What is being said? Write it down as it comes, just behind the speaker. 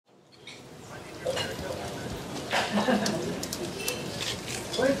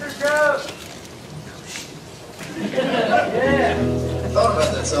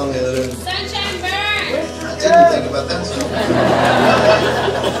song the other day. Sunshine Burn! I didn't think about that song.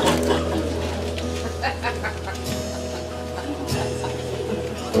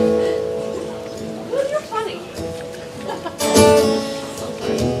 You're funny.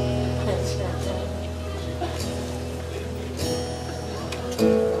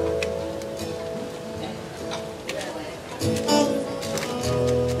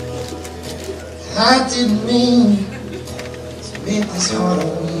 I didn't mean to make this hard on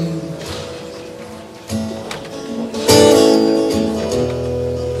you.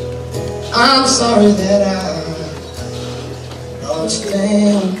 I'm sorry that I brought you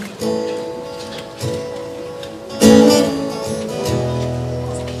down.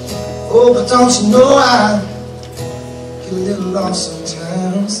 Oh, but don't you know I get a little lost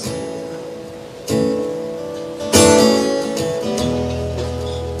sometimes.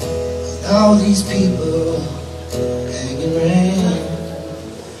 All these people hanging around.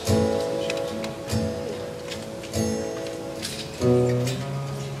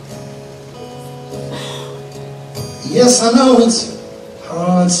 Yes, I know it's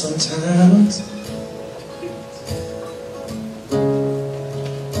hard sometimes.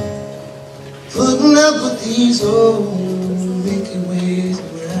 Putting up with these old wicked ways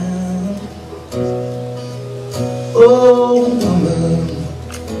around. Oh, woman,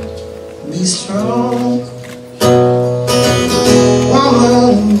 be strong,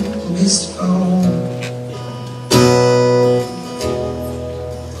 woman, be strong.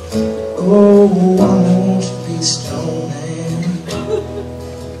 Oh, woman, won't you be strong, man?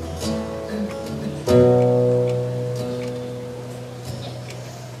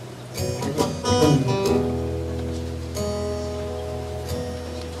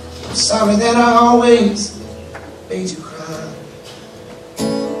 I'm sorry that I always made you cry.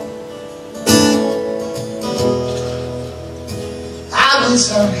 I wish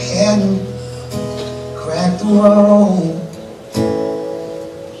I hadn't cracked the wall.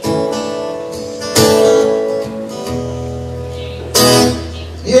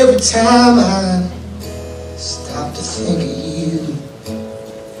 Every time I stop to think of you,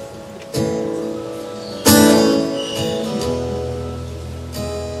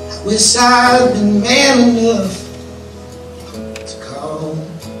 I wish I'd been man enough to call.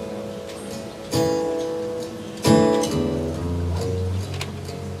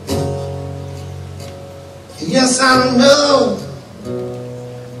 Yes, I know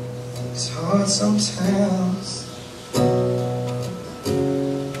it's hard sometimes,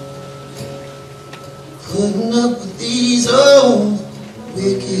 putting up with these old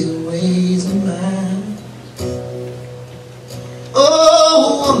wicked ways of mine. Oh,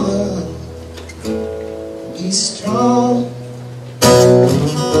 woman, be strong.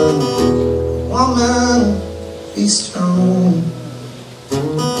 Woman, be strong.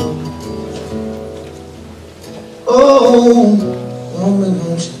 Oh, woman,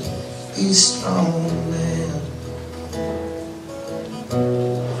 won't you be strong, man?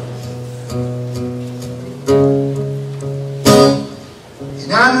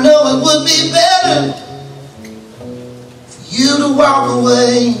 And I know it would be better for you to walk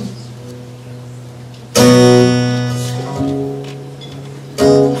away.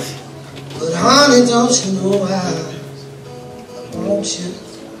 But honey, don't you know I want you,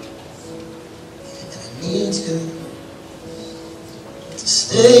 and I need you to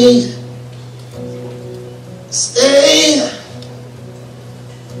stay.